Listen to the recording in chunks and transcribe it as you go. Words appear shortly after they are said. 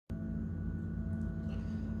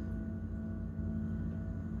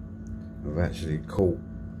We've actually caught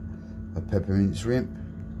a peppermint shrimp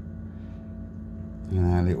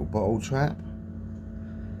in our little bottle trap.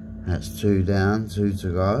 That's 2 down, 2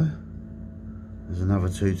 to go. There's another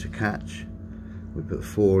 2 to catch. We put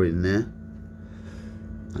 4 in there,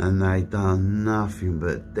 and they done nothing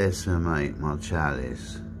but decimate my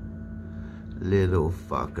chalice. Little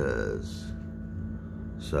fuckers.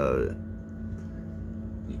 So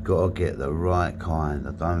you gotta get the right kind.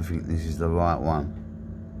 I don't think this is the right one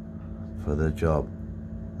for the job.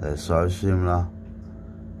 They're so similar.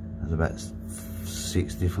 There's about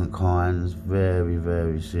 6 different kinds, very,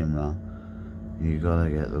 very similar. You gotta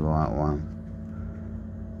get the right one.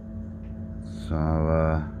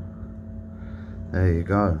 So there you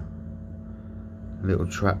go. A little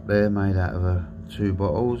trap there made out of 2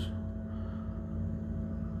 bottles.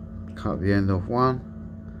 Cut the end off one,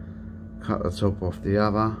 cut the top off the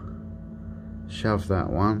other, shove that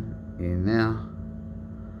one in there,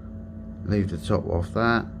 leave the top off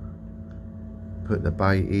that, put the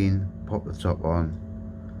bait in, pop the top on,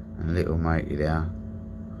 and little matey there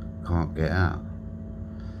can't get out.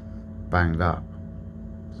 Banged up.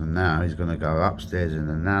 So now he's going to go upstairs in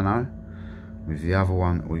the nano with the other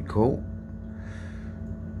one that we caught.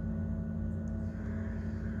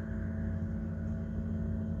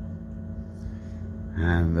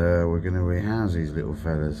 And we're going to rehouse these little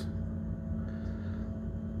fellas.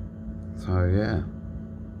 So yeah,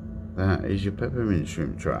 that is your peppermint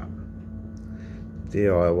shrimp trap.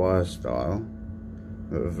 DIY style,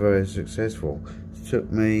 but very successful. It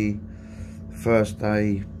took me, first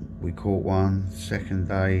day we caught one, second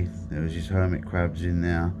day there was just hermit crabs in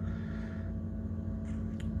there,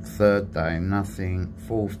 third day nothing,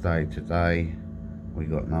 fourth day today we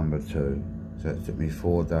got number 2. So it took me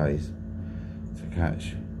 4 days to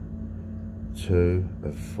catch 2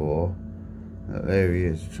 of 4. But there he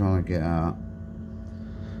is, trying to get out.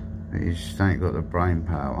 But he just ain't got the brain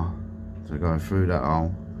power to go through that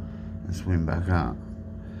hole and swim back out,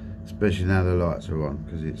 especially now the lights are on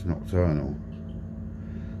because it's nocturnal.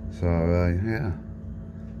 So yeah,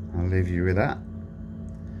 I'll leave you with that.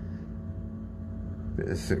 Bit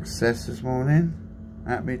of success this morning.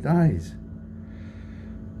 Happy days.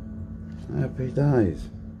 Happy days.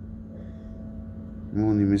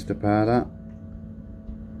 Morning, Mr. Powder.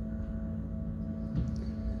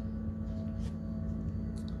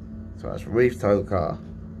 So that's reef tow car.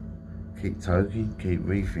 Keep toking, keep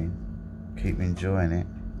reefing, keep enjoying it.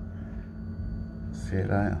 See you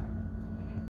later.